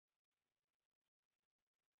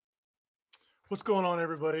What's going on,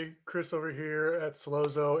 everybody? Chris over here at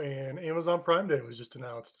Sellozo, and Amazon Prime Day was just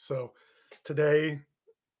announced. So today,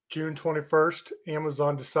 June 21st,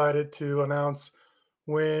 Amazon decided to announce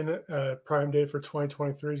when Prime Day for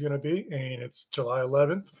 2023 is going to be, and it's July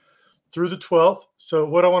 11th through the 12th. So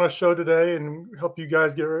what I want to show today and help you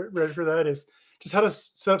guys get ready for that is just how to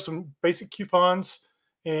set up some basic coupons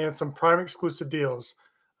and some Prime exclusive deals.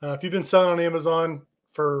 If you've been selling on Amazon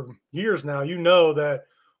for years now, you know that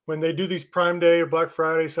when they do these Prime Day or Black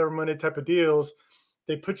Friday, Cyber Monday type of deals,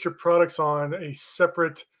 they put your products on a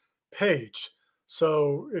separate page.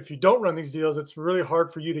 So if you don't run these deals, it's really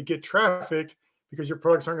hard for you to get traffic because your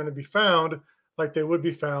products aren't going to be found like they would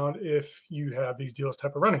be found if you have these deals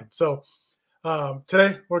type of running. So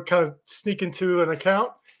today we'll kind of sneak into an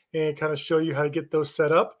account and kind of show you how to get those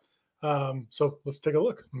set up. So let's take a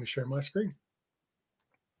look. Let me share my screen.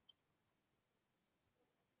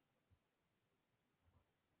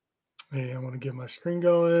 And I want to get my screen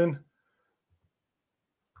going.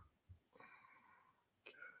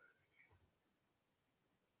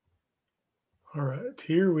 All right,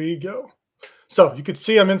 here we go. So you can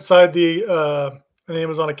see I'm inside an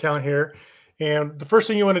Amazon account here. And the first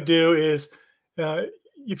thing you want to do is, uh,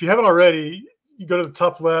 if you haven't already, you go to the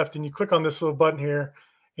top left and you click on this little button here,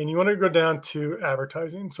 and you want to go down to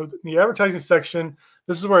advertising. So the advertising section,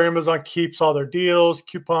 this is where Amazon keeps all their deals,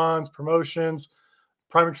 coupons, promotions,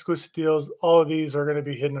 Prime exclusive deals. All of these are going to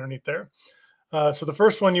be hidden underneath there. So the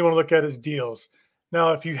first one you want to look at is deals.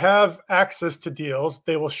 Now, if you have access to deals,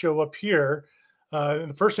 they will show up here. And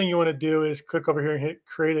the first thing you want to do is click over here and hit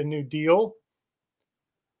create a new deal.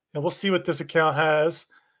 And we'll see what this account has.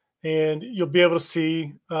 And you'll be able to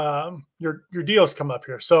see your deals come up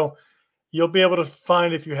here. So you'll be able to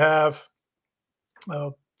find if you have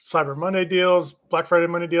Cyber Monday deals, Black Friday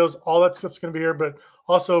Monday deals, all that stuff's going to be here, but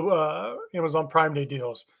also Amazon Prime Day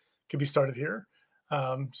deals can be started here.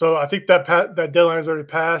 So I think that that deadline has already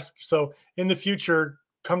passed. So in the future,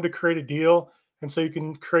 come to create a deal, and so you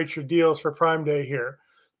can create your deals for Prime Day here.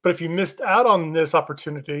 But if you missed out on this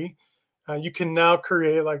opportunity, you can now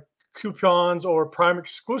create like coupons or Prime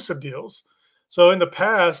exclusive deals. So in the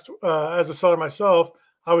past, as a seller myself,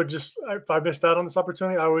 I would just, if I missed out on this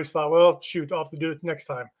opportunity, I always thought, well, shoot, I'll have to do it next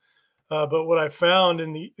time. But what I found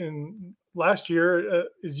in last year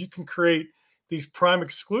is you can create these Prime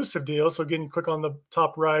exclusive deals. So again, you click on the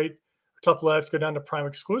top right, top left, go down to Prime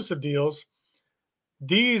exclusive deals.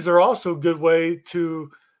 These are also a good way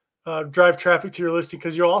to drive traffic to your listing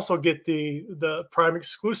because you'll also get the Prime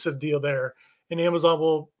exclusive deal there, and Amazon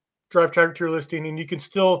will drive traffic to your listing, and you can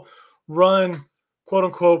still run quote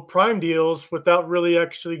unquote Prime deals without really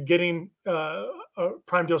actually getting a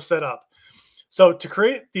Prime deal set up. So to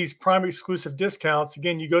create these Prime exclusive discounts,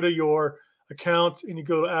 again, you go to your account and you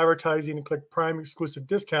go to advertising and click Prime exclusive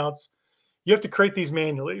discounts. You have to create these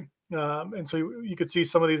manually. And so you could see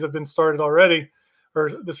some of these have been started already,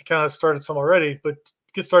 or this account has started some already, but to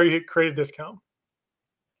get started, you hit create a discount.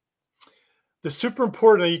 The super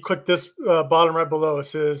important that you click this bottom right below. It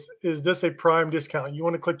says, is this a Prime discount? You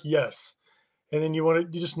want to click yes. And then you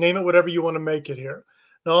just name it whatever you want to make it here.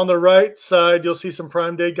 Now on the right side, you'll see some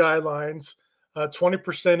Prime Day guidelines.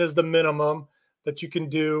 20% is the minimum that you can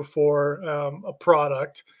do for a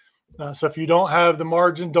product. So if you don't have the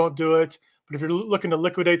margin, don't do it. But if you're looking to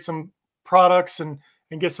liquidate some products and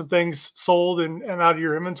get some things sold and out of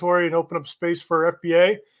your inventory and open up space for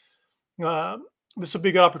FBA, this would be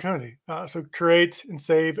a good opportunity. So create and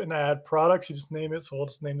save and add products. You just name it. So we'll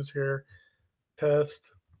just name this here, Test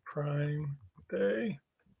Prime Day.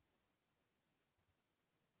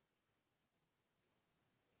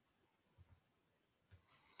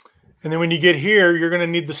 And then when you get here, you're going to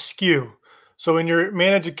need the Skew. So in your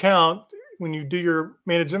manage account, when you do your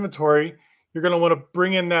manage inventory, you're going to want to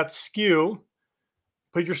bring in that Skew,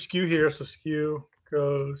 put your Skew here. So Skew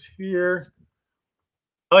goes here.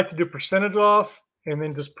 I like to do percentage off and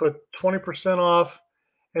then just put 20% off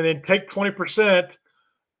and then take 20%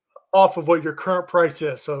 off of what your current price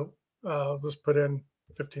is. So let's put in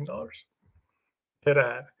 $15. Hit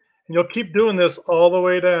add. And you'll keep doing this all the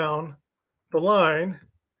way down the line.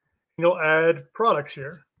 You'll add products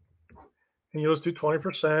here. And you'll just do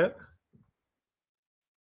 20%.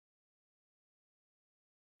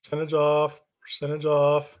 Percentage off,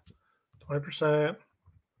 20%,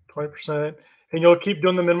 20%. And you'll keep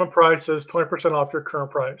doing the minimum prices, 20% off your current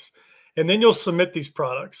price. And then you'll submit these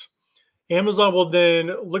products. Amazon will then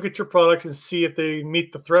look at your products and see if they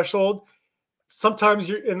meet the threshold. Sometimes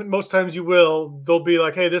and most times you will, they'll be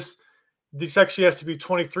like, hey, this actually has to be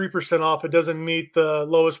 23% off. It doesn't meet the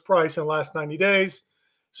lowest price in the last 90 days.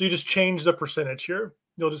 So you just change the percentage here.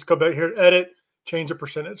 You'll just go back here, edit, change the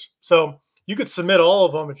percentage. So you could submit all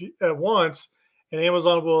of them if you at once, and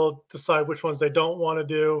Amazon will decide which ones they don't want to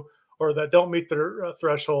do or that don't meet their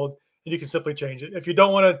threshold, and you can simply change it. If you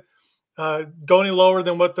don't want to go any lower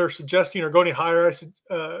than what they're suggesting or go any higher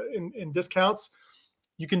in discounts,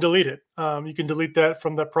 you can delete it. You can delete that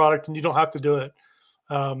from that product, and you don't have to do it.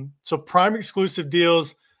 So Prime exclusive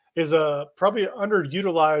deals is a probably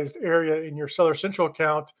underutilized area in your Seller Central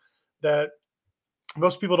account that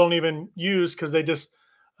most people don't even use because they don't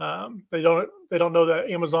know that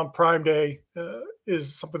Amazon Prime Day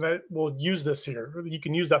is something that will use this here. You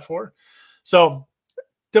can use that for. So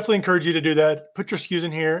definitely encourage you to do that. Put your SKUs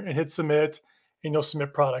in here and hit submit, and you'll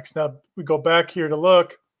submit products. Now we go back here to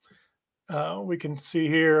look. We can see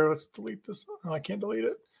here. Let's delete this. Oh, I can't delete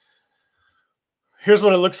it. Here's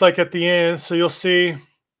what it looks like at the end. So you'll see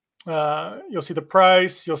the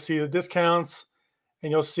price, you'll see the discounts,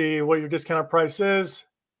 and you'll see what your discounted price is.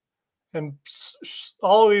 And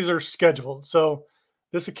all of these are scheduled. So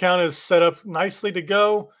this account is set up nicely to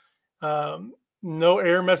go. No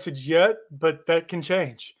error message yet, but that can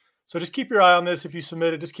change. So just keep your eye on this. If you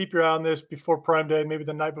submit it, just keep your eye on this before Prime Day, maybe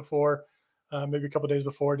the night before, maybe a couple of days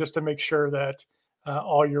before, just to make sure that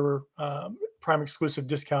all your Prime exclusive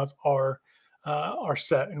discounts are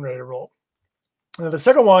set and ready to roll. The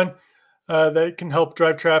second one that can help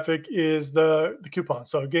drive traffic is the coupon.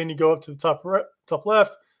 So again, you go up to the top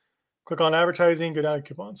left, click on advertising, go down to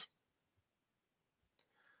coupons.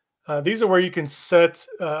 These are where you can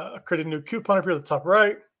create a new coupon up here at the top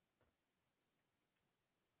right.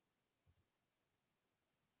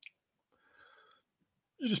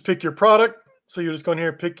 You just pick your product. So you just go in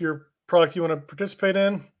here, pick your product you want to participate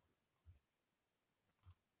in.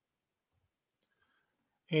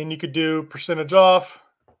 And you could do percentage off.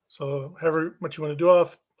 So however much you want to do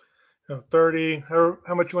off, 30, how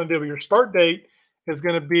much you want to do. But your start date is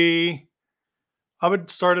going to be, I would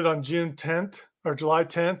start it on June 10th or July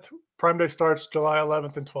 10th. Prime Day starts July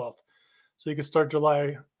 11th and 12th. So you can start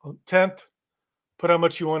July 10th, put how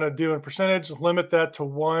much you want to do in percentage, limit that to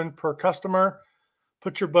 1 per customer,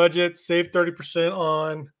 put your budget, save 30%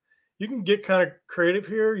 on. You can get kind of creative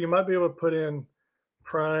here. You might be able to put in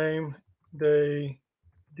Prime Day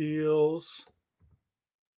deals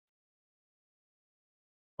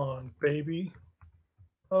on baby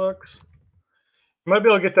products. You might be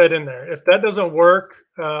able to get that in there. If that doesn't work,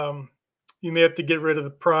 you may have to get rid of the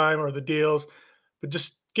Prime or the deals, but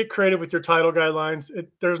just get creative with your title guidelines.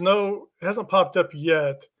 It hasn't popped up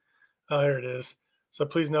yet. Here it is. So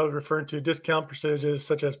please note, referring to discount percentages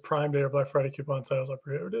such as Prime Day or Black Friday coupon sales are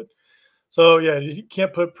prohibited. So yeah, you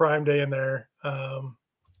can't put Prime Day in there,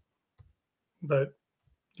 but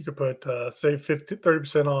you could put save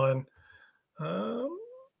 30% on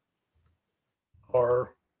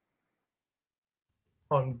or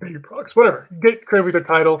on baby products, whatever. Get creative with your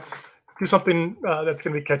title. Do something that's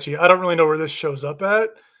going to be catchy. I don't really know where this shows up at,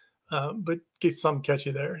 but get something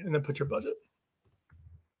catchy there, and then put your budget.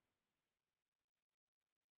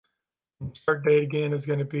 Start date again is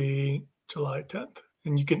going to be July 10th,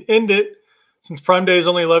 and you can end it since Prime Day is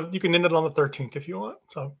only 11. You can end it on the 13th if you want.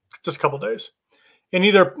 So just a couple days. And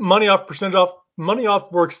either money off, percentage off. Money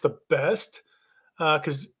off works the best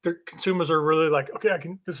because the consumers are really like, okay,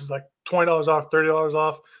 this is like $20 off, $30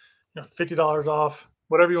 off, $50 off,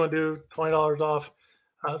 whatever you want to do, $20 off.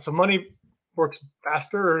 So money works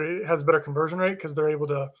faster, or it has a better conversion rate because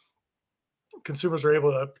consumers are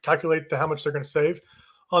able to calculate how much they're going to save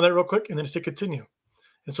on that real quick, and then just hit continue.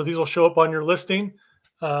 And so these will show up on your listing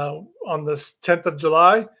on the 10th of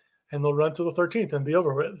July, and they'll run to the 13th and be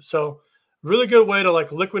over with. So really good way to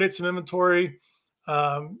like liquidate some inventory,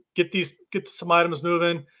 get some items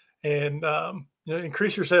moving, and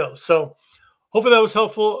increase your sales. So hopefully that was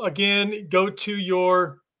helpful. Again, go to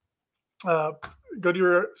your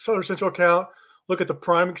Seller Central account, look at the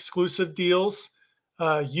Prime exclusive deals,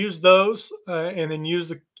 use those, and then use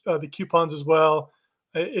the coupons as well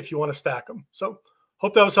if you want to stack them. So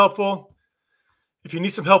hope that was helpful. If you need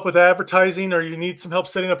some help with advertising or you need some help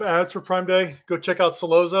setting up ads for Prime Day, go check out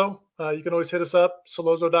Sellozo. You can always hit us up,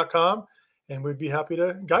 sellozo.com, and we'd be happy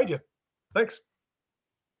to guide you. Thanks.